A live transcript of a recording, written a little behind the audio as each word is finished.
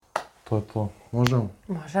To je to. Možemo?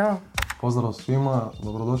 Možemo. Pozdrav svima,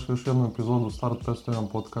 dobrodošli u još jednu epizodu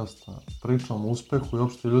Start501 podcasta. Pričam o uspehu i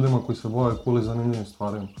uopšte ljudima koji se bave cool i zanimljivim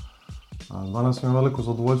stvarima. Danas mi je veliko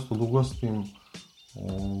zadovoljstvo da ugostim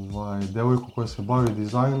devojku koja se bavi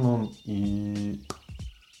dizajnom i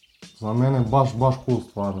za mene baš cool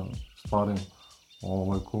stvarima.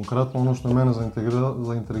 Konkretno ono što je mene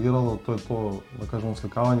zaintrigiralo, to je to, da kažem,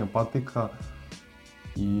 slikavanje patika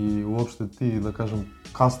i uopšte ti, da kažem,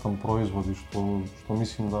 custom proizvodi, što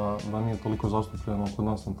mislim da nije toliko zastupljeno kod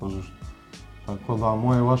nas na tržištu. Tako da,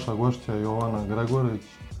 moja i vaša gošća je Jovana Gregorić,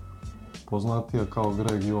 poznatija kao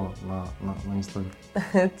GregJo na Instagramu.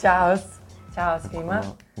 Ćao svima.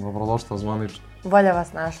 Dobrodošla zvanično. Bolje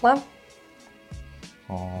vas našla.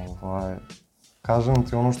 Kažem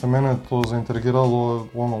ti, ono što je mene to zaintrigiralo,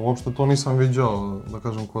 uopšte to nisam viđao, da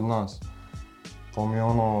kažem, kod nas. To mi je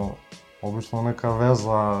obično neka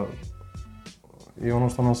veza i ono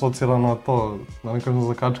što me asocira na to, da ne kažem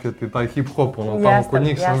zakačkati, taj hip-hop, tamo kod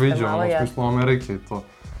njih sam viđao, u smislu Amerike i to.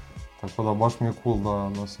 Tako da baš mi je cool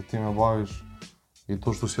da se time baviš i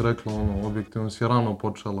to što si rekla, objektivno si rano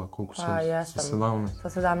počela, koliko sa 17? Sa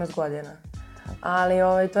 17 godina.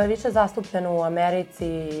 Ali to je više zastupljeno u Americi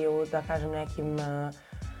i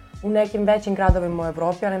u nekim većim gradovima u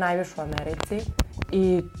Evropi, ali najviše u Americi.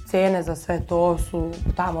 I cene za sve to su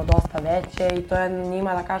tamo dosta veće i to je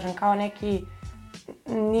njima, da kažem, kao neki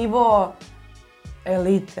nivo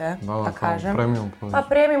elite, da kažem. Premium. Pa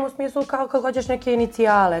premium u smislu kao kad hoćeš neke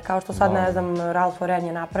inicijale, kao što sad, ne znam, Ralph Lauren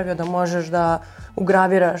je napravio da možeš da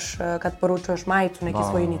ugraviraš kad poručuješ majicu neki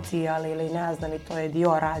svoj inicijal ili ne znam, i to je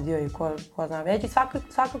Dior radio i ko zna već. I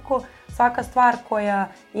svakako svaka stvar koja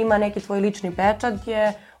ima neki tvoj lični pečat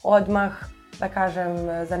je odmah, da kažem,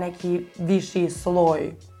 za neki viši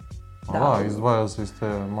sloj. Izdvaja se iz te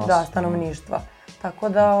mase. Da, stanovništva. Tako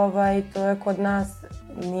da to je kod nas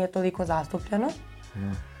nije toliko zastupljeno.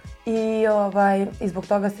 I zbog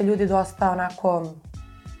toga se ljudi dosta onako,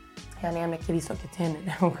 ja nemam neke visoke cene,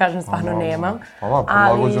 ne mogu kažem, stvarno nemam.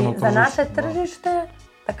 Ali za naše tržište,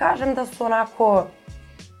 da kažem da su onako,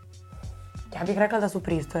 ja bih rekla da su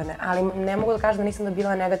pristojne, ali ne mogu da kažem da nisam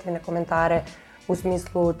dobila negativne komentare u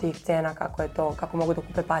smislu tih cena, kako je to, kako mogu da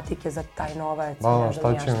kupe patike za taj novac, ne znam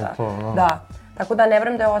šta će mi to, da. Tako da ne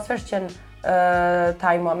vjerujem da je osvešćen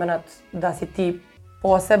taj moment da si ti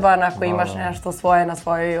poseban ako imaš nešto svoje na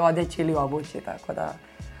svojoj odjeći ili obući, tako da,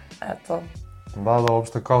 eto. Da,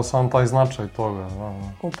 uopšte kao sam taj značaj toga, da.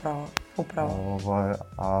 Upravo.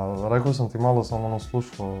 A rekao sam ti, malo sam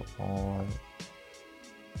slušao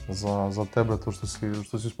za tebe, to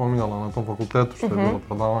što si spominjala na tom fakultetu, što je bilo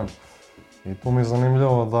predavanje. I tu mi je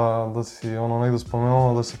zanimljivo da si negdje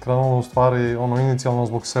spomenula da si krenula u stvari inicijalno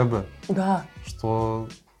zbog sebe. Da. Što...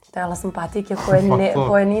 Htjela sam patike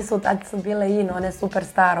koje nisu, tad su bile one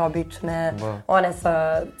superstar obične, one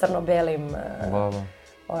sa crno-belim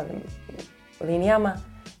linijama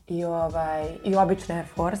i obične Air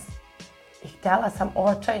Force. I htjela sam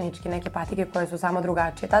očajnički neke patike koje su samo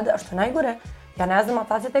drugačije. Tada, što je najgore, ja ne znam, ali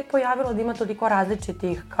tad se tek pojavilo da ima toliko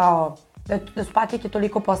različitih kao... Da su patike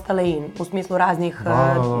toliko postale in, u smislu raznih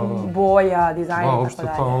boja, dizajna i tako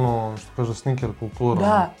dalje. Uopšte to što kaže sneaker kultura.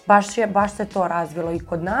 Da, baš se to razvilo i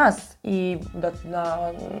kod nas i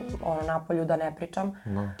napolju da ne pričam.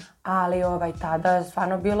 Ali tada je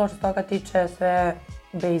stvarno bilo što toga tiče sve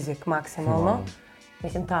basic maksimalno.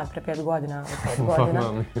 Mislim tad, pre 5 godina.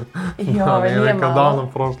 Nije neka davno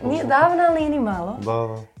prošlo. Nije davno, ali ni malo.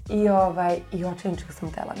 Da. I očajnički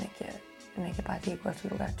sam htjela neke patike koje su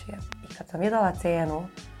drugačije. I kad sam vidjela cenu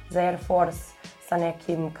za Air Force sa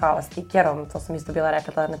nekim kao stikerom, to sam isto bila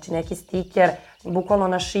rekla, znači neki stiker, bukvalno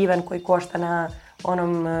našiven koji košta na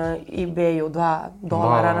onom eBayu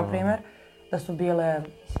 $2, na primjer, da su bile,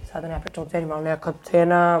 sada ne pričam o cenima, ali neka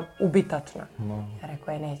cena ubitačna. Ja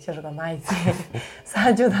rekao, nećeš ga majci,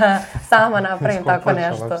 sad ću da sama napravim tako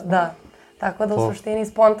nešto. Da. Tako da u suštini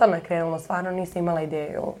spontano je krenulo, stvarno nisam imala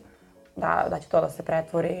ideju da će to da se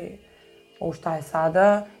pretvori u šta je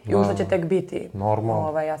sada i u što će tek biti.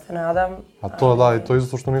 Normalno. Ja se nadam. A to da, i to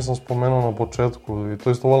isto što nisam spomenuo na početku, i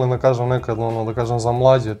to isto volim da kažem nekad, da kažem za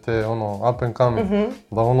mlađe te, up and coming,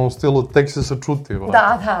 da u stilu tek si se čuti,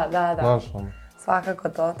 Da. Znaš, Svakako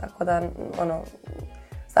to, tako da,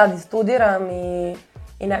 sad i studiram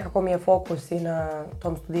i nekako mi je fokus i na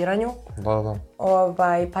tom studiranju. Da.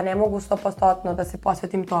 Pa ne mogu 100% da se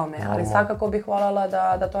posvetim tome, ali svakako bih voljela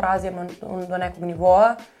da to razvijem do nekog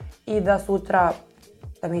nivoa i da sutra,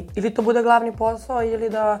 da mi ili to bude glavni posao ili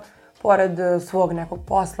da pored svog nekog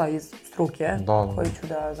posla iz struke koji ću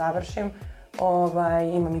da završim,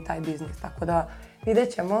 imam i taj biznis, tako da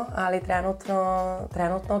vidjet ćemo, ali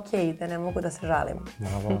trenutno okej ide, ne mogu da se žalim. Da,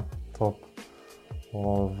 top.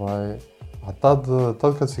 A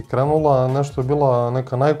tad kad si krenula, nešto je bila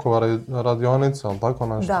neka Nikeova radionica, ali tako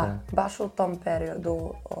nešto? Da, baš u tom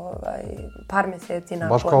periodu, par mjeseci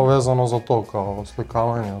nakon. Baš kao vezano za to, kao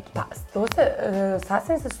slikavanje? Da, to se,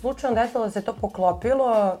 sasvim se slučajno desilo da se to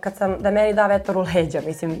poklopilo da meni da vetar u leđa,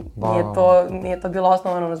 mislim, nije to bilo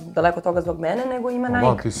osnovano daleko toga zbog mene, nego ima Nike.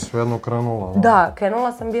 Da, ti si svejedno krenula. Da,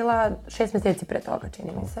 krenula sam bila 6 mjeseci pre toga,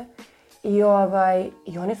 čini mi se. I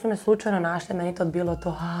oni su me slučajno našli, meni to bilo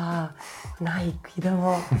to, Nike,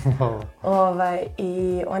 idemo.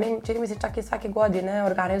 I oni, čini mi se, čak i svake godine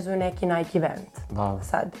organizuju neki Nike event.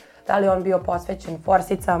 Sad, da li on bio posvećen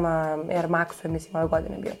forsicama, Air Maxu je, mislim, ove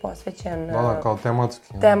godine bio posvećen. Da, kao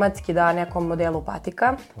tematski. Tematski, da, nekom modelu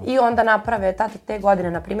patika. I onda naprave, te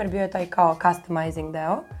godine, na primjer, bio je taj kao customizing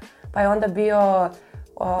deo. Pa je onda bio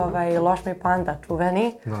Lošmi Panda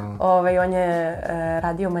čuveni, on je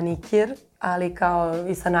radio manikir, ali kao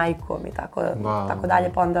i sa Nike-om i tako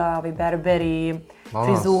dalje, pa onda berberi,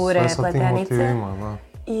 frizure, pletenice.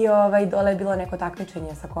 I dole je bilo neko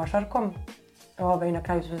takmičenje sa košarkom, i na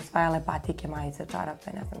kraju su se osvajale patike, majice,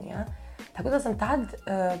 čarape, ne znam ja. Tako da sam tad,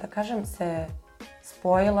 da kažem, se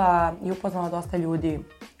spojila i upoznala dosta ljudi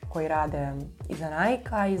koji rade i za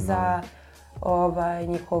Nike-a i za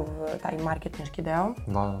njihov taj marketinški deo.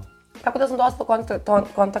 Da. Tako da sam dosta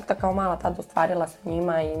kontakta kao mala tad ostvarila sa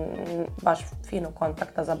njima i baš fino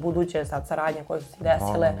kontakta za buduće sad saradnje koje su se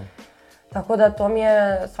desile. Tako da to mi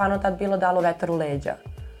je stvarno tad bilo dalo vetar u leđa.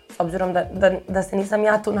 S obzirom da se nisam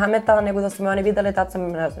ja tu nametala, nego da su me oni vidjeli, tad sam,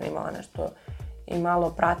 ne znam, imala nešto i malo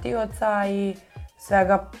pratioca i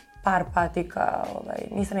svega par patika,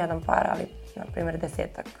 nisam jedan par, ali na primjer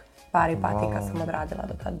 10-ak pari patika sam odradila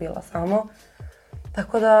do tad bila samo.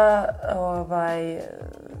 Tako da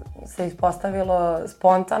se ispostavilo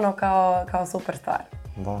spontano kao super stvar.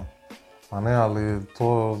 Da. A ne, ali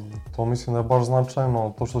to mislim da je baš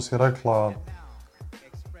značajno, to što si rekla,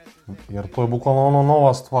 jer to je bukvalno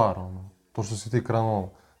nova stvar, to što si ti krenula.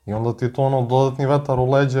 I onda ti je to dodatni vetar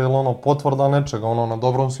u leđa ili potvrda nečega, na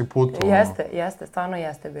dobrom si putu. Jeste, stvarno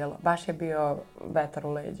jeste bilo. Baš je bio vetar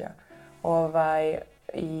u leđa.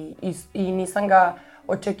 I nisam ga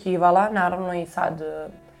očekivala, naravno i sad,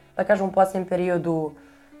 da kažem, u posljednjem periodu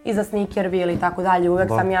i za Sneakerville i tako dalje, uvek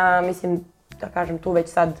sam ja, mislim, da kažem, tu već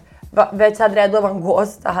sad redovan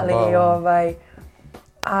gost,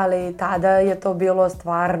 ali tada je to bilo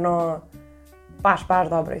stvarno baš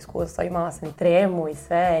dobro iskustvo. Imala sam i tremu i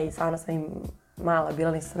sve i stvarno sam im mala,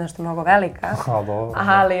 bila nisam nešto mnogo velika,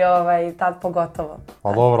 ali tad pogotovo.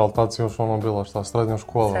 Pa dobro, ali tad si još bila šta, srednja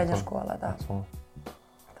škola? Srednja škola, da.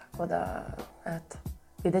 Tako da, eto,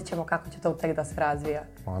 vidjet ćemo kako će to tek da se razvija.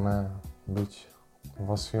 Pa ne, bit će.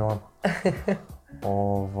 Vas i on.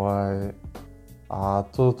 A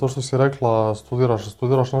to što si rekla,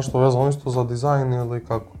 studiraš nešto vezano isto za dizajn ili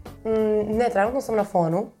kako? Ne, trenutno sam na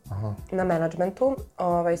fonu, na managementu,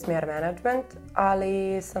 smjer management,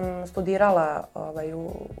 ali sam studirala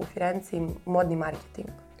u Firenci modni marketing.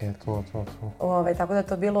 To. Tako da je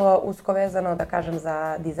to bilo usko vezano, da kažem,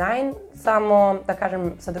 za dizajn, samo, da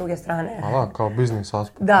kažem, sa druge strane. Kao biznis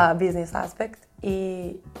aspekt. Da, biznis aspekt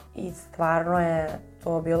i stvarno je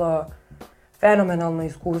to bilo fenomenalno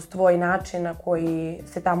iskustvo i način na koji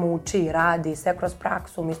se tamo uči i radi, sve kroz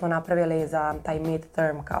praksu. Mi smo napravili za taj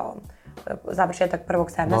midterm, kao završetak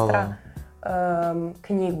prvog semestra,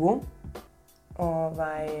 knjigu.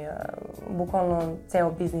 Bukvalno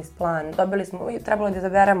ceo biznis plan. Trebalo je da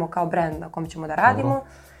izaberemo kao brand na kom ćemo da radimo.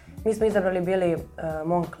 Mi smo izabrali bili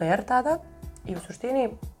Moncler tada i u suštini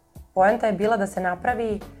poenta je bila da se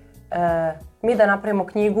napravi, mi da napravimo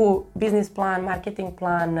knjigu, biznis plan, marketing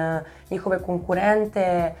plan, njihove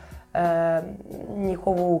konkurente,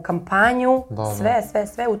 njihovu kampanju,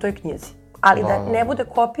 sve u toj knjizi. Ali da ne bude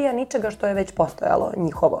kopija ničega što je već postojalo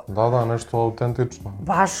njihovo. Da, nešto autentično.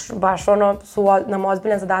 Baš su nam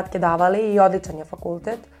ozbiljne zadatke davali i odličan je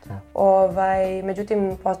fakultet.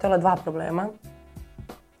 Međutim, postojala dva problema.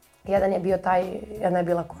 Jedna je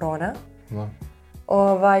bila korona,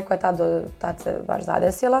 koja tad se baš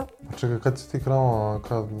zadesila. A čekaj, kad si ti krenula?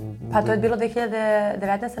 Pa to je bilo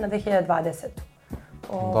 2019. na 2020.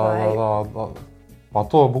 Da. Pa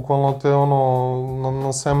to, bukvalno te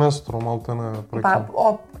na semestru, malte ne, Pa,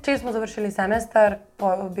 čim smo završili semestar,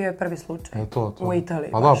 bio je prvi slučaj u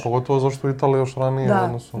Italiji. Pa da, pogotovo zašto u Italiji još ranije.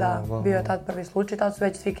 Da, bio je tad prvi slučaj, tad su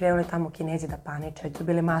već svi krenuli tamo Kinezi da paniče, već su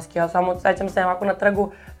bili maske. Ja samo sećam se ovako na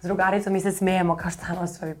trgu s drugaricom, mi se smijemo, kao šta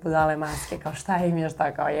nose ovi budale maske, kao šta im je,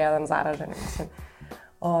 šta, kao jedan zaraženi, mislim.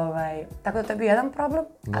 Tako da to je bio jedan problem,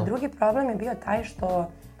 a drugi problem je bio taj što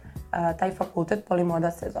taj fakultet,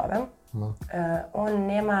 Moda se zove, on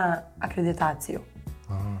nema akreditaciju.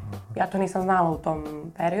 Ja to nisam znala u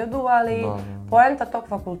tom periodu, ali poenta tog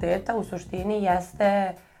fakulteta u suštini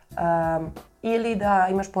jeste ili da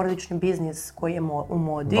imaš porodični biznis koji je u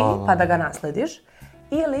modi, pa da ga naslediš,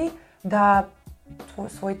 ili da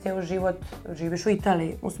svoj ceo život živiš u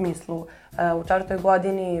Italiji, u smislu u 4.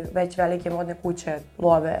 godini već velike modne kuće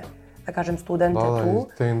love, da kažem, studente tu.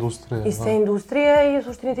 Iz te industrije. Iz te industrije i u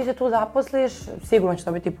suštini ti se tu zaposliš, sigurno će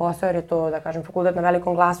to biti posao jer je to, da kažem, fakultet na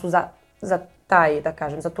velikom glasu za taj, da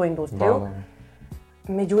kažem, za tu industriju.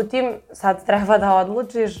 Međutim, sad treba da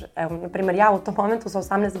odlučiš, evo, na primjer, ja u tom momentu sa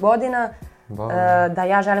 18 godina, da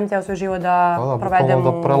ja želim ceo svoj život da provedem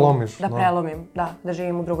da prelomiš. Da prelomim, da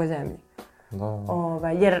živim u drugoj zemlji.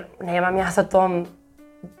 Jer nemam ja sa tom,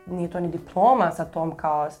 nije to ni diploma sa tom,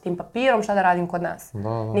 kao s tim papirom šta da radim kod nas.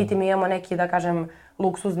 Niti mi imamo neki, da kažem,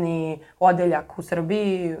 luksuzni odeljak u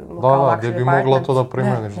Srbiji, kao lakši gdje bi mogla to da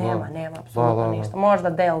primjeniš. Nema apsolutno ništa. Možda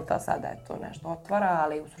Delta sada nešto otvara,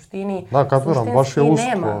 ali u suštini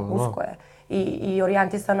nema, usko je. I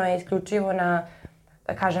orijentisano je isključivo na,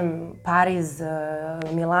 da kažem, Pariz,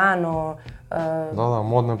 Milano.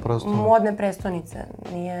 Modne prestonice,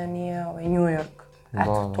 nije New York.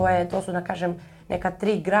 Eto, to su, da kažem, neka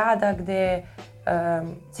 3 grada gde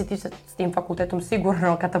si ti s tim fakultetom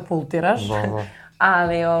sigurno katapultiraš,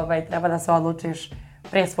 ali treba da se odlučiš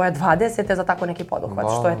pre svoje 20. za tako neki poduhvat,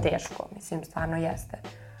 što je teško, mislim, stvarno jeste.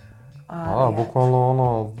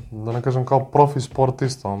 Bukvalno da ne kažem kao profi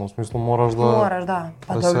sportista, u smislu moraš da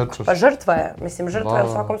sečeš. Pa žrtva je, mislim, žrtva je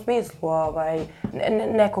u svakom smislu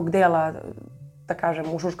nekog dela, da kažem,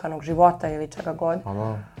 ušuškanog života ili čega god.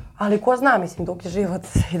 Ali ko zna, mislim, dok je život,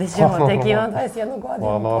 vidjet ćemo, tek imam 21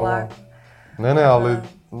 godinu, polako.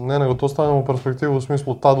 Ne, nego to stavljamo u perspektivu u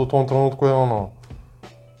smislu tad u tom trenutku je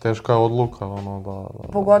teška odluka,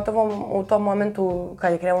 Pogotovo u tom momentu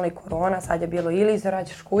kad je krenula i korona, sad je bilo ili se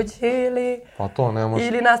vraćaš kući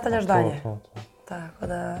ili nastavljaš dalje. Tako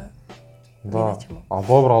da, vidjet ćemo. A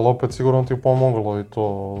dobro, ali opet sigurno ti pomoglo i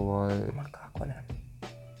to, Ma kako ne.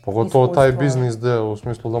 Pogotovo taj biznis deo, u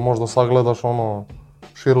smislu da možda sagledaš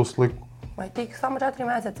širu sliku. Ma i tih samo 4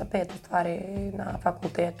 mjeseca, 5 u stvari, na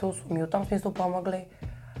fakultetu su mi u tom smislu pomogli.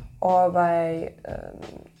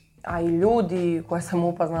 A i ljudi koje sam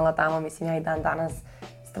upoznala tamo, mislim, ja i dan danas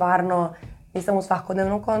stvarno nisam u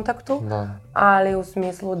svakodnevnom kontaktu, ali u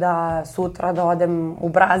smislu da sutra da odem u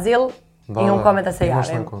Brazil, imam kome da se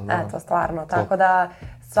javim. Eto, stvarno. Tako da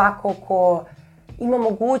svako ko ima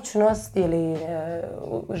mogućnost ili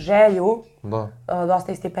želju,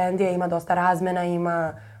 dosta i stipendije, ima dosta razmena,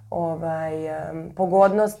 ima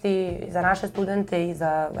pogodnosti za naše studente i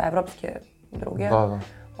za evropske druge.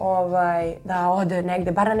 Da ode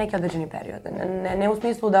negde, bar na neki određeni period. Ne u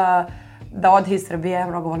smislu da ode iz Srbije, ja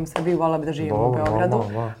mnogo volim Srbiju, vola bi da živim u Beogradu,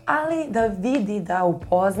 ali da vidi, da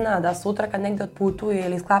upozna, da sutra kad negde otputuje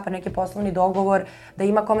ili sklapa neki poslovni dogovor, da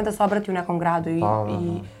ima kome da se obrati u nekom gradu i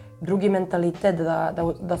drugi mentalitet,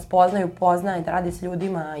 da spoznaju, upozna i da radi s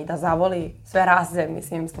ljudima i da zavoli sve rase,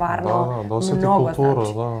 mislim, stvarno mnogo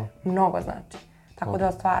znači. Mnogo znači. Tako da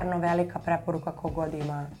je stvarno velika preporuka kogod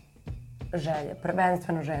ima želje,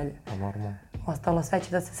 prvenstveno želje. Normalno. Ostalo sve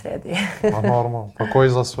će da se sredi. Normalno, pa koji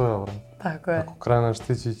za sve, bre. Tako je. Ako kreneš,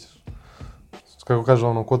 ti ćeš. Kako kaže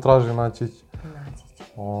ko traži, naći će.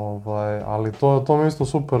 Ali to mi je isto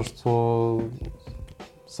super što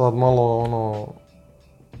sad malo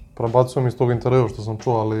prebacujem iz tog intervjua što sam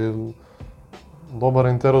čuo, ali dobar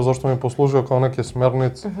intervju zašto mi je poslužio kao neke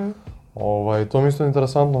smernice. To mi je isto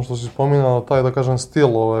interesantno što si spominjala taj, da kažem,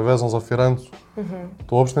 stil vezan za Firencu.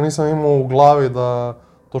 To uopšte nisam imao u glavi da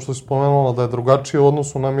to što si spomenula da je drugačije u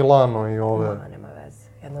odnosu na Milano i ove. Nema veze,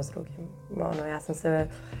 jedno s drugim. Ja sam se...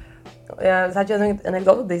 Sad ću jednu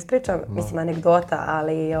anegdotu da ispričam, mislim anegdota,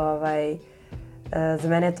 ali za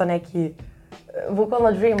mene je to neki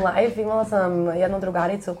bukvalno dream life. Imala sam jednu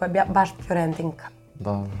drugaricu koja je baš Fiorentinka.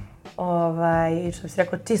 I što bi si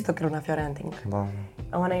rekao, čistokrvna Fiorentinka.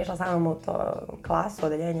 Ona je išla sa mnom u to klasu,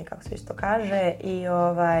 odeljenje, kako se već to kaže,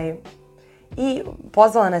 i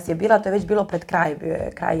pozvala nas je bila, to je već bilo pred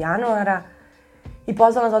kraj januara, i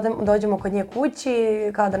pozvala nas da dođemo kod nje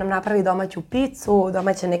kući, kao da nam napravi domaću picu,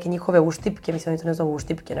 domaće neke njihove uštipke, mislim, oni to ne zovu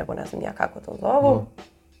uštipke, nego ne znam ja kako to zovu.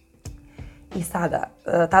 I sada,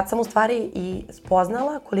 tad sam u stvari i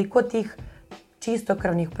spoznala koliko tih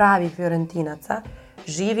čistokrvnih pravih Fiorentinaca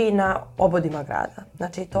živi na obodima grada.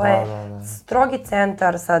 Znači, to je strogi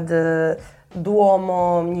centar, sad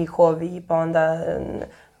Duomo njihovi, pa onda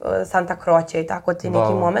Santa Croce i tako ti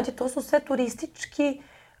neki momenti. To su sve turistički,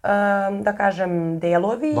 da kažem,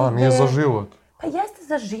 delovi. Nije za život. Pa jeste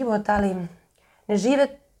za život, ali ne žive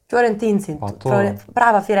Fiorentinci,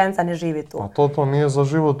 prava Firenca ne živi tu. Pa to nije za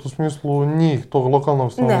život u smislu njih, tog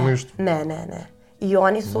lokalnog stanovništva. Ne. I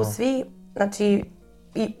oni su svi, znači,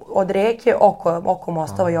 i od reke, oko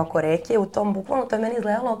mostova i oko reke, u tom bukvalno, to je meni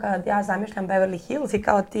izgledalo kad ja zamišljam Beverly Hills i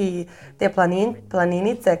kao te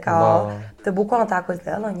planinice, kao, to je bukvalno tako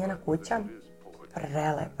izgledalo, njena kuća,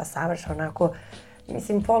 prelepa, savršeno, onako,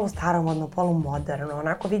 mislim, polu staromodno, polu moderno,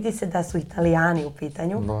 onako, vidi se da su Italijani u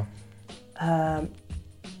pitanju.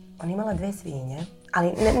 Ona imala 2 svinje,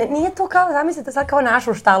 ali nije to kao, zamislite sad kao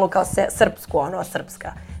našu štalu, kao srpsku,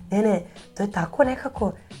 srpska. Ne, to je tako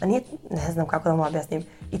nekako, ne znam kako da vam objasnim,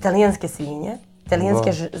 italijanske svinje,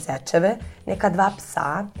 italijanske zečeve, neka 2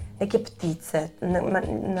 psa, neke ptice,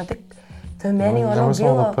 to je meni ono bilo... Nemoj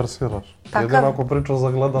samo da persiraš, jedino ako pričam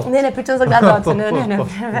za gledalce. Ne, pričam za gledalce, ne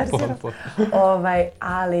persiram.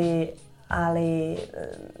 Ali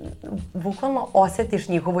bukvalno osjetiš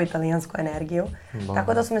njihovu italijansku energiju.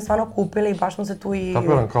 Tako da su me stvarno kupili i baš smo se tu i...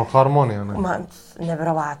 Kapiram, kao harmonija, ne?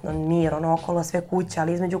 Nevjerovatno, mir, okolo sve kuće,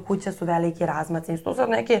 ali između kuća su veliki razmaci. Tu su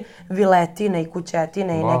neke viletine i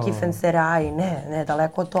kućetine i neki fenseraji, ne,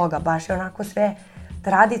 daleko od toga. Baš je onako sve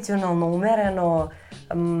tradicionalno, umereno,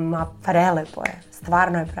 prelepo je.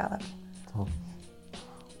 Stvarno je prelepo.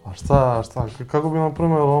 A šta, kako bi na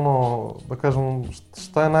primjer da kažem,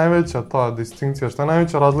 šta je najveća ta distinkcija, šta je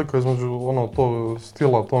najveća razlika između tog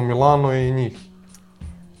stila, to Milano i njih?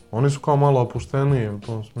 Oni su kao malo opušteniji u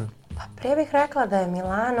tom smislu. Pa prije bih rekla da je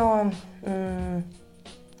Milano,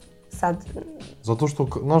 sad... Zato što,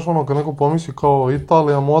 znaš kad neko pomisli kao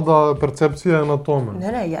Italija, moda, percepcija je na tome.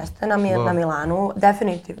 Ne, jeste na Milanu,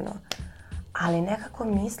 definitivno. Ali nekako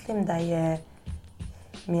mislim da je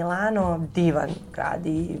Milano divan grad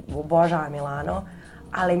i obožavam Milano,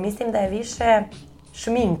 ali mislim da je više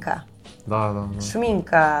šminka. Da.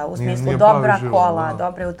 Šminka u smislu dobra kola,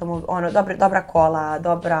 dobra kola,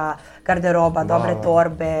 dobra garderoba, dobre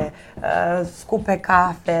torbe, skupe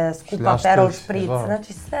kafe, skupa Perol špric,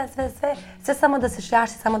 znači sve samo da se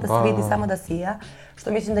šljaši, samo da se vidi, samo da sija.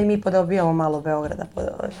 Što mislim da i mi podobijamo malo Beograda,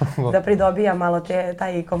 da pridobija malo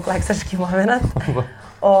taj kompleksaški moment.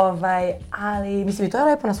 Ali, mislim, i to je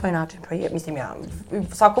lepo na svoj način. Mislim,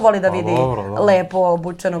 svako voli da vidi lepo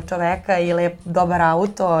obučenog čoveka i dobar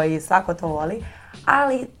auto i svako to voli.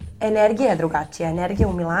 Ali energija je drugačija. Energija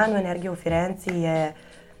u Milanu, energija u Firenci je...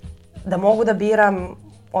 Da mogu da biram,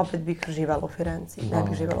 opet bih živjela u Firenci, ne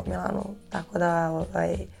bih živjela u Milanu. Tako da,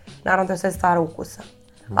 naravno to je sve stvar ukusa.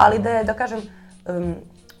 Ali da kažem,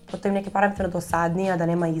 po tim neke parametre dosadnija, da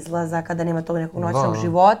nema izlazaka, da nema tog nekog noćnog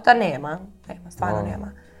života, nema, stvarno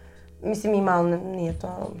nema. Mislim ima, ali nije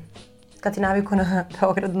to... Kad ti naviku na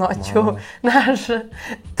Beograd noću, znaš,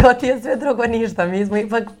 to ti je sve drugo ništa, mi smo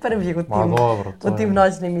ipak prvi u tim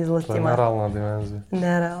noćnim izlascima. To je nerealna dimenzija.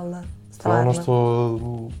 Nerealna, stvarno. To je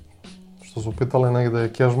ono što su pitali negde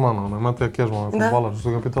je Kežman, imate je Kežman, fudbaler, što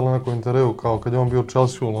su ga pitali neku intervju, kao kad je on bio u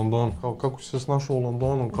Chelsea u Londonu, kao kako si se snašao u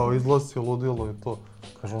Londonu, kao izlasci, ludilo i to.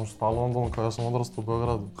 Kaže on šta London, kao ja sam odrastao u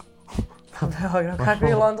Beogradu. Beograd,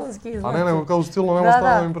 kakvi londonski izlaci. A ne, nego kao u stilu nema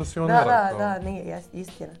stavno impresionira. Da, nije,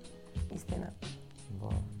 istina.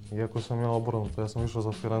 Iako sam ja obrnuto, ja sam išao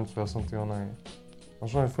za Firencu, ja sam ti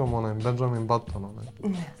znaš onaj film, Benjamin Button,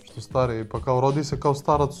 što stari, pa kao rodi se kao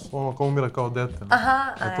starac, kao umire kao dete. Aha,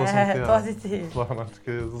 to si ti.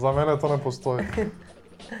 Znači, za mene to ne postoji.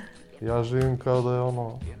 Ja živim kao da je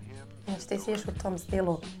Znači ti si u tom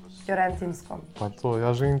stilu fiorentinskom. Pa to,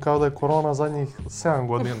 ja živim kao da je korona zadnjih 7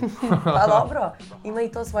 godina. Pa dobro, ima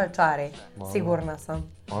i to svoje čari, sigurna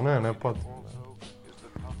sam. Pa ne pati.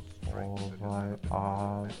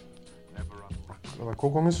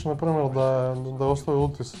 Koliko misliš, na primjer, da je ostavio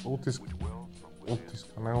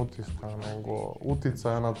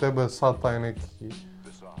uticaja na tebe sad taj neki,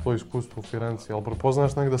 to iskustvo u Firenci, ali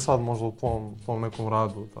prepoznaješ negde sad možda u tom nekom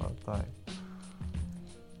radu, taj?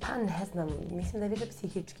 Pa ne znam, mislim da je više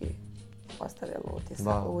psihički ostavilo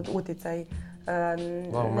uticaj.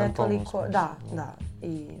 Ne toliko, da,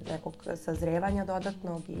 i nekog sazrevanja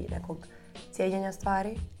dodatnog i nekog cijenjenja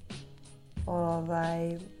stvari.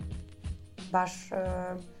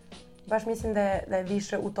 Baš mislim da je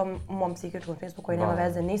više u tom mom psihičkom smislu koji nema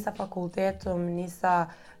veze ni sa fakultetom, ni sa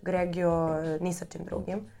GregJo, ni sa čim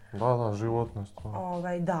drugim. Da, životno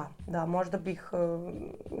stvar. Da, možda bih,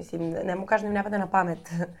 mislim, ne mogu kažem, ne pada na pamet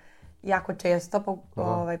jako često,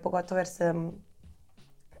 pogotovo jer sam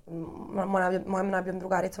mojom najboljom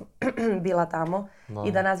drugaricom bila tamo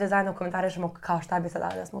i da nas sve zajedno komentarišemo kao šta bi sad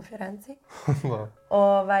dali da smo u Firenci.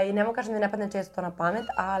 Ne mogu kažem da ne padne često to na pamet,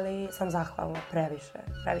 ali sam zahvalna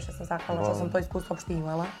previše sam zahvalna što sam to iskustvo uopšte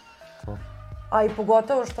imala. A i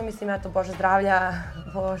pogotovo što mislim, eto, Bože zdravlja,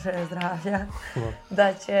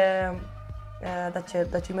 da će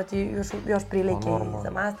imati još prilike i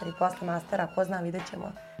za master i posle mastera, ko zna, vidjet ćemo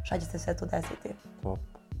šta će se sve tu desiti. Top.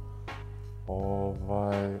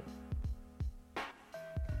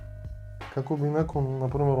 Kako bi nekom, na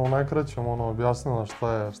primjer, u najkraćem objasnila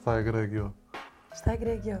šta je GregJo? Šta je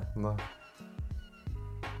GregJo? Da.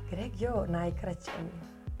 GregJo najkraćem.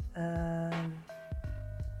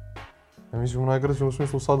 Ja mislim u najkraćem u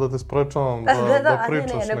smislu sad da te sprečavam da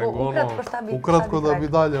pričaš, nego ukratko da bi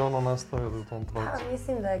dalje nastavili u tom procesu.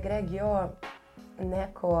 Mislim da je GregJo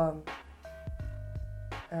neko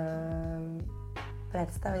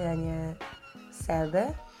predstavljanje sebe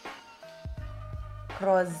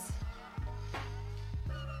kroz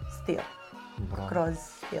stil. Bravo. Kroz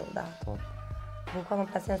stil, da. Top. Bukvalno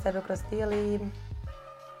predstavljam sebe kroz stil i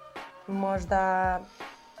možda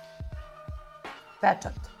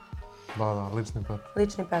pečat. Da, lični pečat.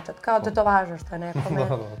 Lični pečat, kao tetovaža što je nekome.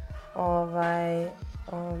 Da.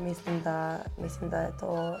 Mislim da je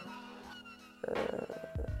to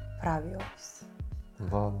pravi opis.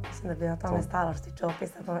 Da. Mislim da bi na tome stala što tiče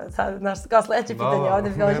opisa, pa sad, kao sljedeće pitanje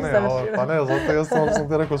ovdje bi ovdje završio. Pa ne, zato jednostavno sam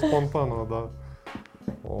ti rekao spontano da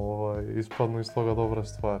ispadnu iz toga dobre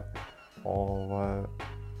stvari.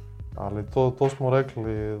 Ali to smo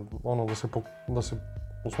rekli, da se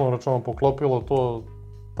uslovno rečeno poklopilo to,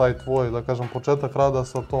 taj tvoj, da kažem, početak rada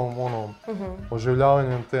sa tom,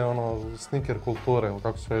 oživljavanjem te, sneaker kulture, ili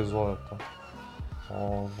kako se već zove to.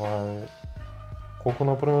 Koliko,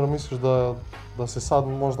 na primjer, misliš da se sad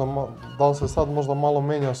možda, da li se sad možda malo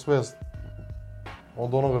menja svijest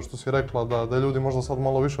od onoga što si rekla, da ljudi možda sad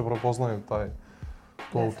malo više prepoznaju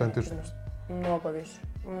tu autentičnost?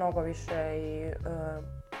 Mnogo više i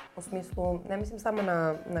u smislu, ne mislim samo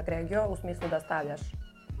na GregJo, u smislu da stavljaš,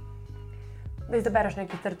 da izabereš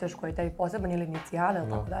neki crtež koji je tebi poseban ili inicijale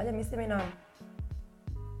ili tako dalje, mislim i na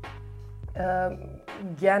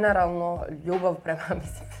generalno ljubav prema,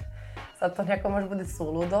 mislim, sad to neko može bude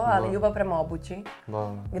suludo, ali ljubav prema obući,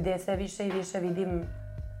 gdje sve više i više vidim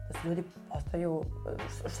da su ljudi postaju,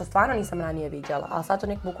 što stvarno nisam ranije viđala, ali sad to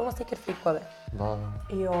nek bukvalno sneaker freakove.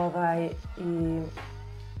 I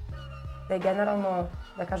da je generalno,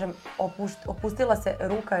 da kažem, opustila se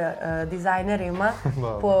ruka dizajnerima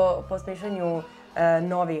po smišljanju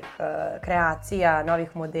novih kreacija,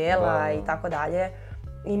 novih modela i tako dalje.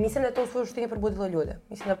 I mislim da je to u suštini probudilo ljude.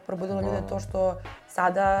 Mislim da je probudilo ljude to što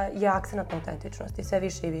sada je akcenat na autentičnosti, sve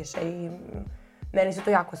više i više. I meni se to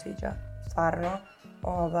jako sviđa, stvarno.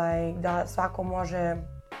 Da svako može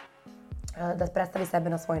da predstavi sebe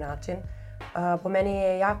na svoj način. Po meni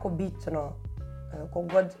je jako bitno,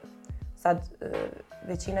 kogod sad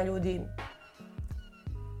većina ljudi,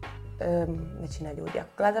 ako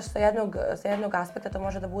gledaš sa jednog aspekta, to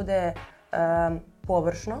može da bude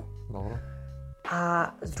površno. Dobro. A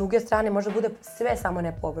s druge strane može da bude sve samo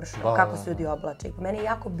ne površno, kako se ljudi oblače. I po meni je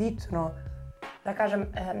jako bitno, da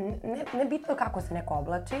kažem, ne bitno kako se neko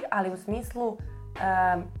oblači, ali u smislu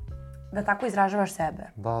da tako izražavaš sebe.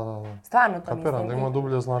 Da. Stvarno to kapiram, mislim. Da ima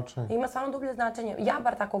dublje značenje. Ima stvarno dublje značenje. Ja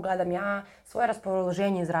bar tako gledam, ja svoje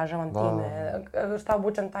raspoloženje izražavam time. Šta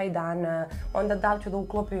obučem taj dan, onda da li ću da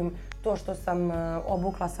uklopim to što sam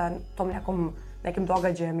obukla sa tom nekim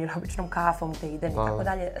događajem ili običnom kafom gde idem i tako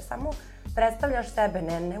dalje. Samo predstavljaš sebe,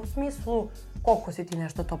 ne u smislu koliko si ti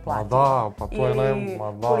nešto to platio. Pa to je ili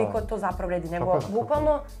koliko to zapravo vredi, nego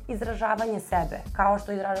bukvalno izražavanje sebe. Kao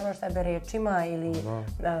što izražavaš sebe rečima ili,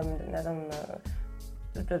 ne znam,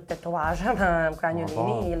 tetovažama u krajnjoj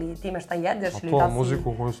liniji ili time šta jedeš. A to,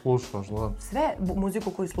 muziku koju slušaš, da. Sve,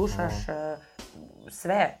 muziku koju slušaš,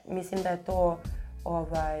 sve. Mislim da je to,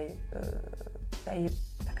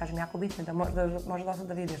 da kažem, jako bitno, da možda dosta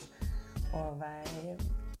da vidiš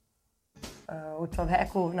u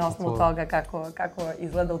čoveku na osnovu toga kako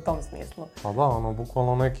izgleda u tom smislu. Pa da,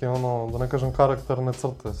 bukvalno neke, da ne kažem, karakterne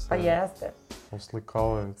crte se. Pa jeste.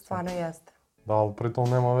 Oslikavaju. Stvarno jeste. Da, ali pritom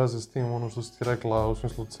nema veze s tim, ono što si ti rekla u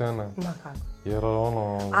smislu cijene. Ma kako? Jer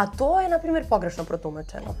A to je, na primjer, pogrešno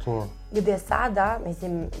protumačeno. A to? Gdje sada,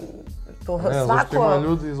 mislim, to svako... Ne,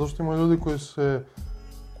 zašto ima ljudi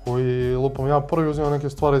koji, lupam, ja prvi uzimam neke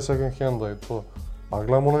stvari iz second handa i to. A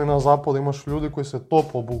gledamo i na zapad, imaš ljudi koji se top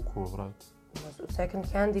obukuju, brate. Second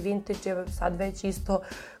hand i vintage je sad već isto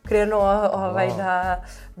krenuo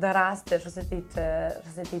da raste što se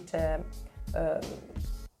tiče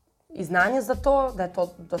i znanja za to,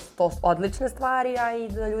 da su to odlične stvari, a i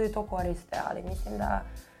da ljudi to koriste, ali mislim da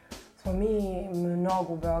smo mi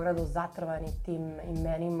mnogo u Beogradu zatrvani tim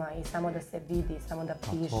imenima i samo da se vidi, samo da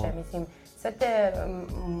piše, mislim, sve te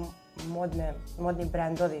modni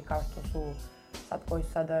brendovi kao što su sad koji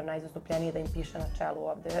su sada najzastupljeniji da im piše na čelu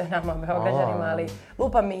ovde nama Beograđanima, ali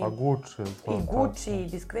lupam i Gucci, i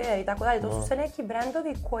Discreet i tako dalje. To su sve neki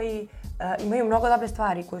brendovi koji imaju mnogo dobre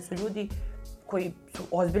stvari, koji su ljudi koji su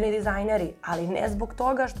ozbiljni dizajneri, ali ne zbog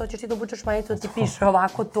toga što ćeš ti da obučeš majicu da ti piše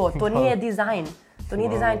ovako to. To nije dizajn. To nije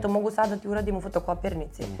dizajn, to mogu sad da ti uradim u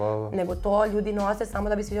fotokopirnici. Nego to ljudi nose samo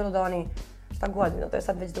da bi se vidjelo da oni šta god. To je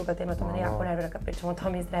sad već druga tema, to mene jako nervira kad pričamo, to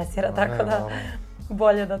mi stresira, tako da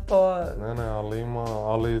bolje da to... Ne,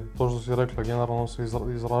 ali to što si rekla, generalno se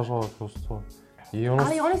izražava kroz to.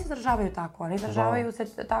 Ali oni se izražavaju tako, oni izražavaju se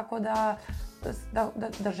tako da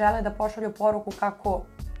žele da pošalju poruku kako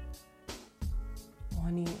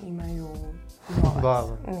oni imaju novac.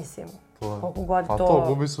 Mislim, koliko god to... A to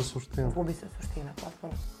gubi se suština. Gubi se suština,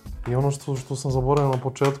 potpuno. I ono što sam zaboravio na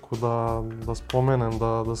početku da spomenem,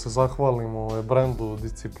 da se zahvalimo brendu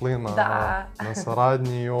Disciplina na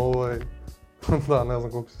saradnji i da, ne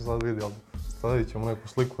znam koliko se sad vidi, ali stavit ćemo neku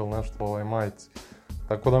sliku ili nešto majici.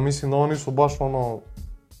 Tako da mislim da oni su baš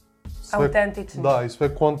autentični. Da, i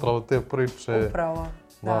sve kontra od te priče. Upravo,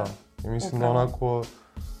 da. I mislim da onako,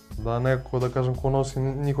 da neko, da kažem, ko nosi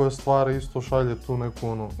njihove stvari isto šalje tu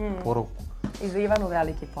neku poruku. I za Ivanu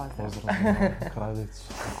veliki pozdrav. Pozdrav,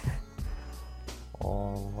 kraljicu.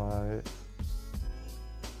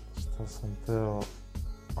 Šta sam teo...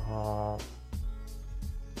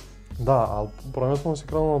 Da, ali prvenstveno si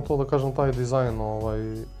krenuo na to, da kažem, taj dizajn,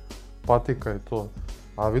 patika i to.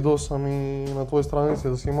 A video sam i na tvojoj stranici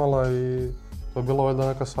da si imala i to je bila valjda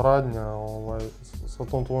neka saradnja sa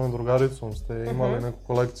tom tvojom drugaricom, ste imali neku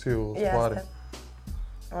kolekciju stvari. Jeste.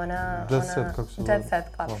 Ona... Jet Set, kako se zove? Jet Set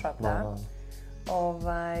Club Shop, da.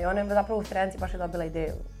 Ona je zapravo u Firenci baš je dobila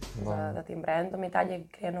ideju za tim brendom i tad je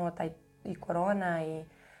krenuo taj i korona i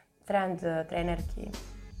trend trenerki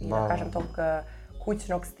i da kažem tog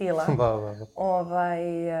kućnog stila.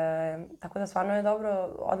 Tako da stvarno je dobro,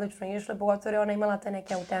 odlično išlo, pogotovo jer je ona imala te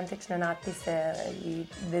neke autentične natpise i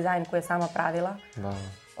dizajn koji je sama pravila.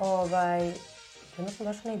 Onda sam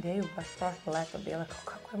došla na ideju, baš prošlo leto bila,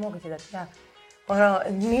 kako je moguće da ti ja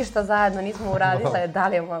ništa zajedno nismo uradile, da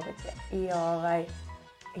li je moguće.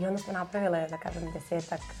 I onda smo napravile, da kažem,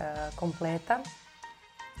 10-ak kompleta.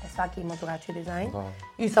 Svaki ima drugačiji dizajn.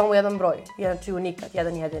 I samo jedan broj, znači unikat,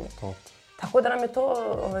 jedan jedini. Tako da nam je to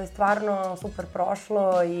stvarno super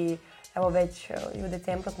prošlo i evo već i u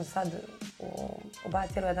decembru smo sad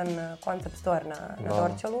ubacili jedan concept store na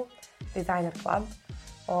Dorćolu, Designer Club,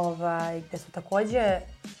 gde su takođe,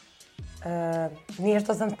 nije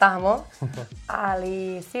što sam tamo,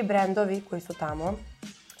 ali svi brendovi koji su tamo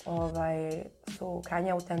su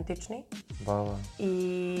krajnje autentični.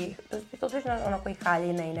 I to slično onako i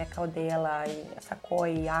haljine i neka odela i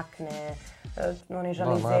sakoji i jakne, oni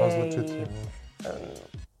žalize i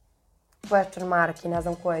question mark i ne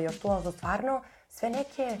znam koje još tu, ali su stvarno sve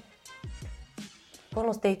neke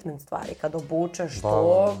statement stvari. Kad obučeš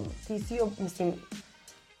to, ti si, mislim,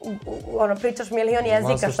 pričaš milion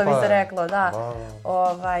jezika, što bi se reklo, da.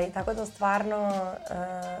 Tako da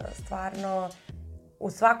stvarno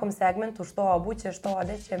u svakom segmentu, što obuće, što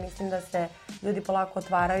odeće, mislim da se ljudi polako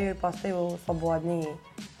otvaraju i postaju slobodniji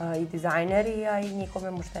i dizajneri, a i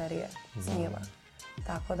njihove mušterije s njima.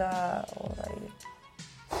 Tako da,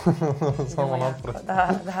 samo napred. Da.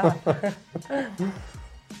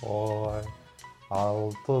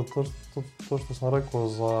 Ali to što sam rekao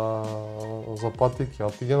za patike,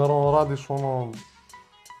 ali ti generalno radiš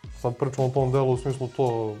sad pričamo o tom delu u smislu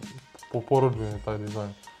to po porođenju taj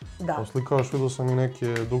dizajn. Da. Oslikavaš, vidio sam i neke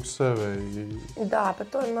dukseve i... Da, pa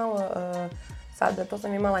to je malo, sad to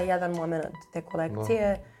sam imala jedan moment te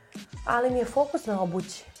kolekcije, ali mi je fokus na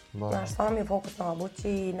obući. Znaš, stvarno mi je fokus na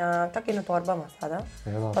obući, čak i na torbama sada,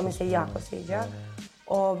 to mi se jako sviđa.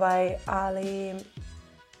 Ali,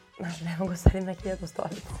 znaš, ne mogu sad na 1000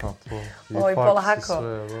 stolica. I faks i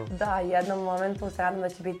sve, da. Da, jednom momentu se nadam da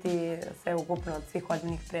će biti sve ukupno od svih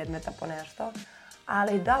ozbiljnih predmeta po nešto.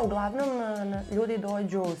 Ali da, uglavnom ljudi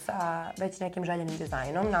dođu sa već nekim željenim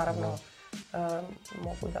dizajnom, naravno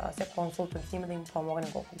mogu da se konsultujem s njima, da im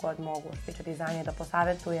pomognem koliko god mogu što tiče dizajna, da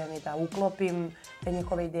posavetujem i da uklopim te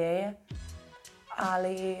njihove ideje,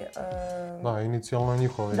 ali... Da, inicijalno je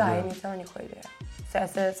njihova ideja. Da, inicijalno je njihova ideja.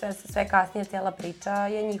 Sve kasnije, cijela priča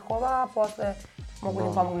je njihova, a posle mogu da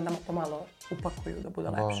im pomognem da to malo upakuju, da bude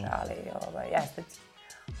lepše, ali estetski.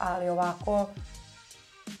 Ali ovako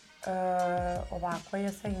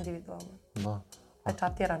je sve individualno. Da.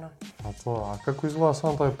 Pečatirano. A kako izgleda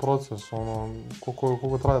sam taj proces,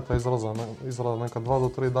 koliko traje ta izrada, neka 2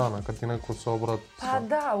 do 3 dana kad ti neko se obrati? Pa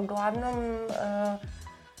da, uglavnom,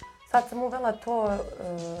 sad sam uvela to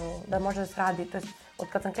da može da se radi, to jest Od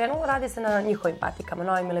kad sam krenula radi se na njihovim patikama,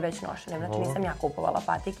 novim ili već nošenim. Znači nisam ja kupovala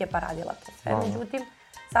patike pa radila to sve. Međutim,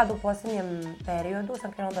 sad u posljednjem periodu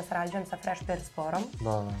sam krenula da sarađujem sa Fresh Pair Store-om.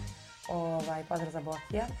 Pozdrav za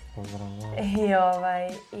Bokija. Pozdrav,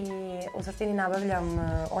 I u suštini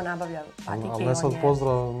on nabavlja patike. Ali ne sad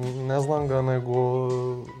pozdrav, ne znam ga,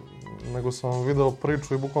 nego sam video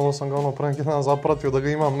priču i bukvalno sam ga pre neki dan zapratio da ga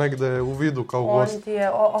imam negde u vidu kao gost. On ti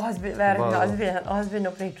je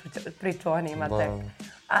ozbiljnu priču on ima tek.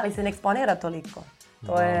 Ali se ne eksponira toliko.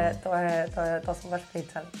 To smo baš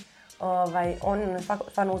pričali. On je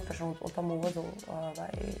stvarno uspešan u tom uvozu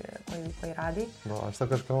koji radi. Da, a šta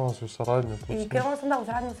kažeš, krenula si u saradnju? I krenula sam u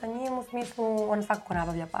saradnju sa njim, u smislu on svakako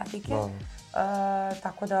nabavlja patike.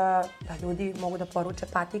 Tako da ljudi mogu da poruče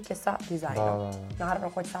patike sa dizajnom. Naravno,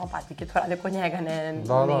 hoće samo patike, to rade kod njega, nije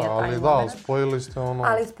taj moment. Ali spojili ste ono...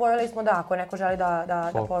 Ali spojili smo, ako neko želi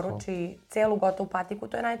da poruči celu gotovu patiku,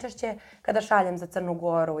 to je najčešće kada šaljem za Crnu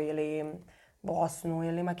Goru ili Bosnu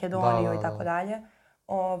ili Makedoniju i tako dalje.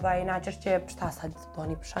 Najčešće, šta sad,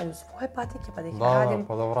 oni šalju svoje patike pa da ih radim.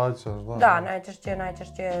 Pa da vraćaš, Da,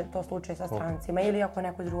 najčešće je to slučaj sa strancima ili ako je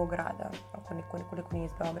neko iz drugog grada, ako niko nije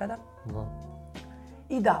iz Beograda.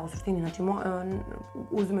 I da, u suštini, znači,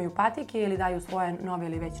 uzimaju patike ili daju svoje nove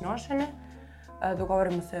ili već nošene.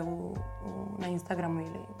 Dogovorimo se na Instagramu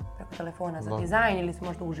ili preko telefona za dizajn ili se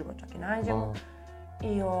možda uživo čak i nađemo.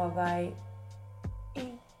 I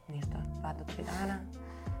ništa, 2 do 3 dana.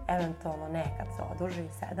 Eventualno nekad se oduži,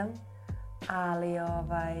 7, ali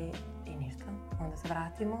i ništa. Onda se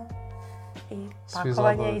vratimo i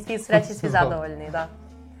pakovanje i svi sreći, svi zadovoljni, da.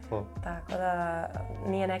 Tako da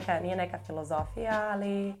nije neka filozofija,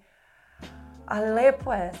 ali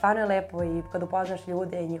lepo je, stvarno je lepo i kad upoznaš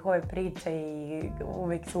ljude i njihove priče i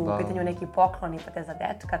uvijek su u pitanju neki pokloni, pa te za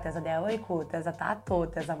dečka, te za devojku, te za tatu,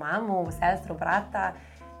 te za mamu, sestru, brata.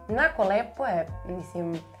 Onako lepo je,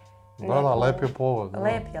 mislim... lep je povod.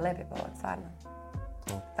 Lep je povod, stvarno.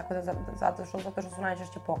 Tako da, zato što su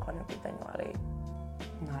najčešće pokloni u pitanju, ali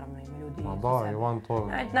naravno ima ljudi za sebe. I van to...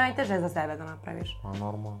 Najteže je za sebe da napraviš.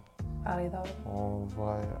 Normalno. Ali dobro.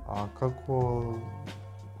 A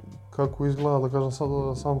kako izgleda, da kažem sad,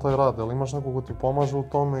 sam taj rad? Jel imaš nekog ko ti pomaže u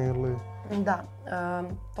tome ili... Da,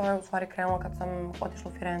 to je u stvari krenulo kad sam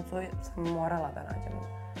otišla u Firencu, sam morala da nađem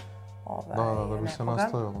da bi se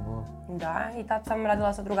nastavilo, Da, i tad sam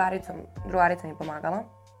radila sa drugaricom. Drugarica mi pomagala.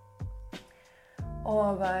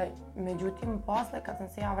 Međutim, posle kad sam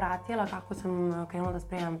se ja vratila, kako sam krenula da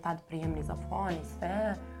spremam tad prijemni za fon i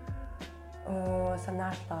sve, sam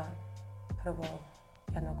našla prvo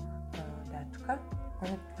jednog dečka. On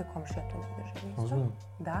je tvoj komšija tu negdje živi isto.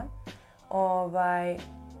 Da.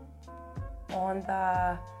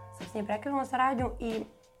 Onda sam s njim prekrenula saradnju i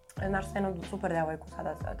našla sam jednu super devojku,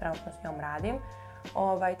 sada trenutno s njom radim.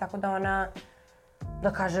 Tako da ona,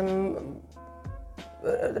 da kažem,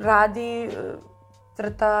 radi,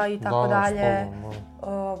 crta i tako dalje.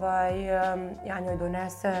 Ja njoj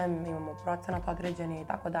donesem, imamo procenat određeni i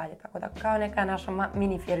tako dalje. Tako da kao neka naša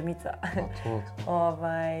mini firmica.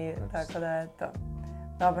 Tako da je to.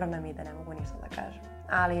 Dobro nam ide, ne mogu ništa da kažem.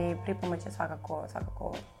 Ali pripomoć je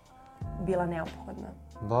svakako bila neophodna.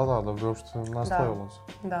 Da bi uopšte nastavilo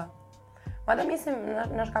se. Da. Mada mislim,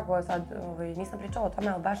 znaš kako sad, nisam pričala o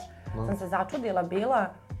tome, ali baš sam se začudila bila.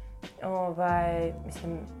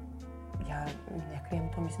 Mislim, ja ne krijem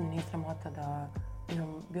to, mislim da nije sramota da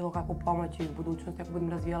imam bilo kakvu pomoć i u budućnosti ako budem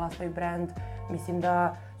razvijala svoj brand. Mislim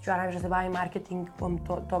da ću ja najviše se bavim marketingom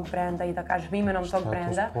tog brenda i da kažem imenom tog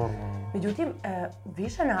brenda. Međutim,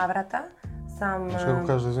 više navrata sam...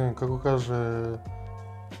 Kako kaže,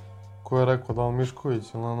 ko je rekao, da li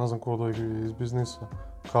Mišković ili ne znam ko od ovih iz biznisa,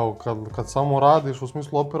 kao kad samo radiš u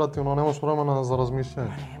smislu operativno, nemaš vremena za razmišljanje.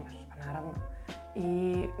 Nemaš, pa naravno.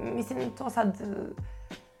 I mislim, to sad,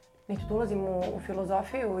 neću da ulazim u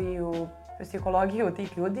filozofiju i u psihologiju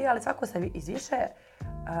tih ljudi, ali svako sa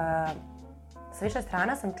više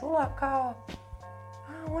strana sam čula kao,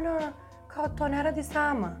 ona kao to ne radi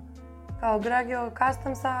sama. Kao GregJo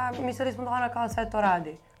custom mislili smo da ona kao sve to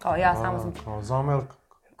radi. Kao ja samo sam... Kao zamerka.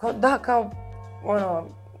 Da, kao,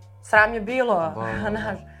 sram je bilo,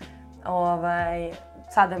 znaš.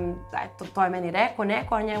 Sada, eto, to je meni rekao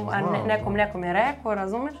neko, nekom je rekao,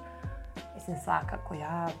 razumeš? Mislim, svakako,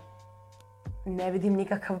 ja ne vidim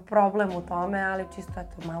nikakav problem u tome, ali čisto,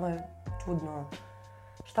 eto, malo je čudno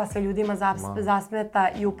šta sve ljudima zasmeta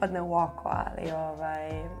i upadne u oko, ali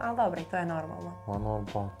dobro, i to je normalno.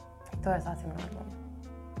 Normalno. I to je sasvim normalno.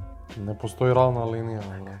 Ne postoji ravna linija,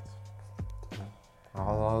 brate.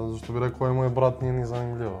 A što bi rekao, moj brat nije ni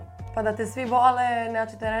zanimljivo. Pa da te svi vole,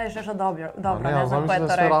 znači te ne radiš nešto dobro, ne znam ko je to rekao. Zamisli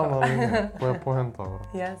da je sve ravna linija, koja je poenta, bro.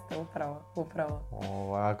 Jeste, upravo.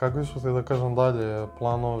 A kakvi su ti, da kažem dalje,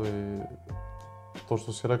 planovi, to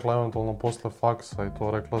što si rekla eventualno posle faksa i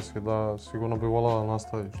to rekla si da sigurno bi voljela da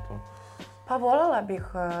nastaviš to? Pa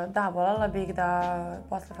voljela bih da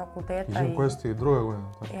posle fakulteta koje si ti, druga godina?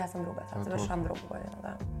 Ja sam druga, sad završavam drugu godinu,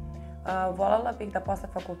 da. Voljela bih da posle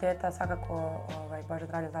fakulteta svakako, Bože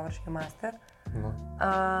zdravlje, završim master.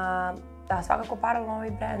 Da svakako paralelno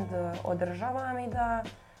ovaj brand održavam i da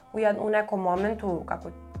u nekom momentu, kako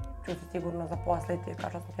ću se sigurno zaposliti, kao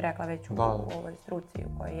što sam ti rekla već u ovoj struci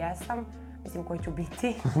u kojoj jesam, mislim koji ću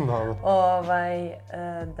biti,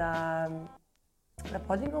 da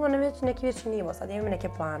podignemo na već neki viši nivo. Sad imam neke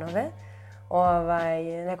planove,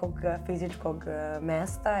 nekog fizičkog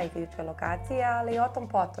mesta i fizičke lokacije, ali o tom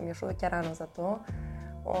potom, još uvijek je rano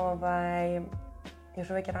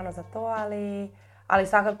za to. Ali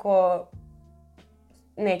svakako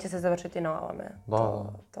neće se završiti na ovome.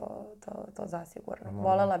 To zasigurno.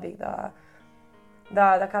 Voljela bih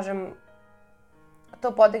da kažem,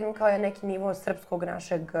 to podignem kao neki nivo srpskog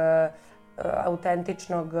našeg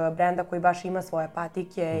autentičnog brenda koji baš ima svoje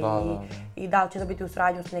patike i da li će to biti u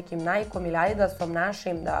saradnju s nekim Nikeom ili Adidasom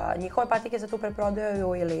našim, da njihove patike se tu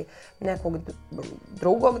preprodaju ili nekog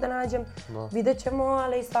drugog da nađem. Vidjet ćemo,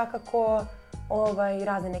 ali svakako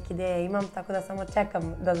razne neke ideje imam, tako da samo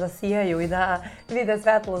čekam da zasijaju i da vide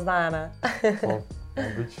svetlost dana.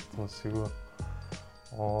 Bit će to sigurno.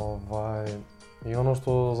 I ono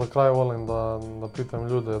što za kraj volim da pitam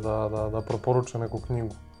ljude da preporuče neku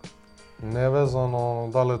knjigu. Nevezano,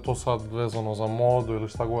 da li je to sad vezano za modu ili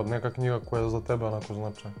šta god, neka knjiga koja je za tebe onako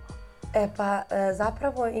značajna.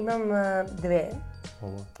 Zapravo imam dve.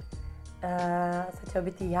 Sad će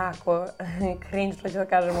biti jako cringe što ću da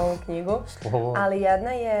kažem ovu knjigu. Ali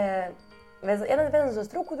jedna je vezana za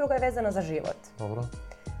struku, druga je vezana za život. Dobro.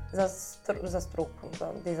 Za struku, za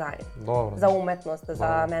dizajn, dobro, za umetnost,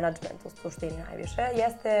 za menadžment u suštini najviše.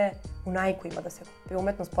 Jeste u Nike-u ima da se kupi,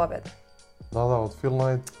 umetnost pobjede. Od Phil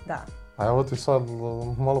Knight. Da. A evo ti sad,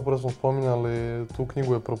 malo pre smo spominjali, tu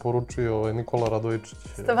knjigu je preporučio Nikola Radojičić.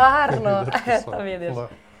 Stvarno, eto vidiš.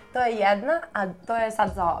 To je jedna, a to je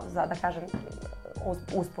sad za da kažem,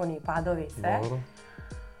 usponi i padovi i sve. Dobro.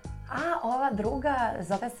 A ova druga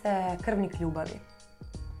zove se Krvnik ljubavi.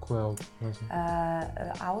 Ko je autor? Ne znam.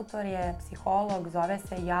 Autor je psiholog, zove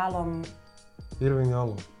se Jalom. Irvin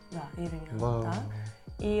Jalom. Da, Irvin Jalom, da.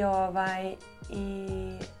 I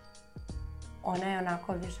ona je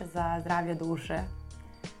onako više za zdravlje duše.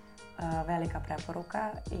 Velika preporuka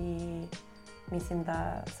i mislim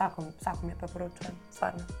da svakom je preporučujem,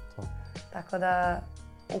 stvarno. Tako da,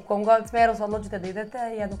 u kom god smjeru se odlučite da idete,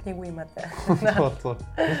 jednu knjigu imate. To.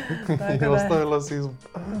 I ostavila si izbor.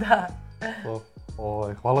 Da.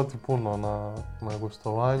 Hvala ti puno na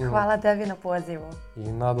gostovanju. Hvala tebi na pozivu.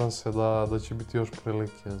 I nadam se da će biti još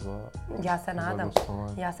prilike za Ja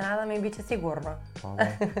se nadam i bit će sigurno.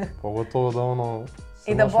 Pogotovo da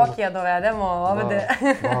I da Bokija dovedemo ovdje.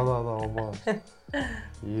 Da, obavezno.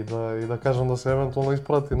 I da kažem da se eventualno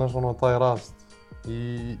isprati taj rast.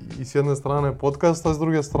 I s jedne strane podcasta, a s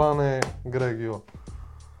druge strane GregJo.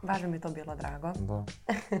 Baš mi je to bilo drago. Da.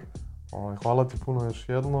 Hvala ti puno još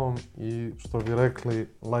jednom i što bi rekli,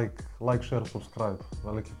 like, share, subscribe.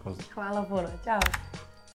 Veliki pozdrav. Hvala puno, ćao.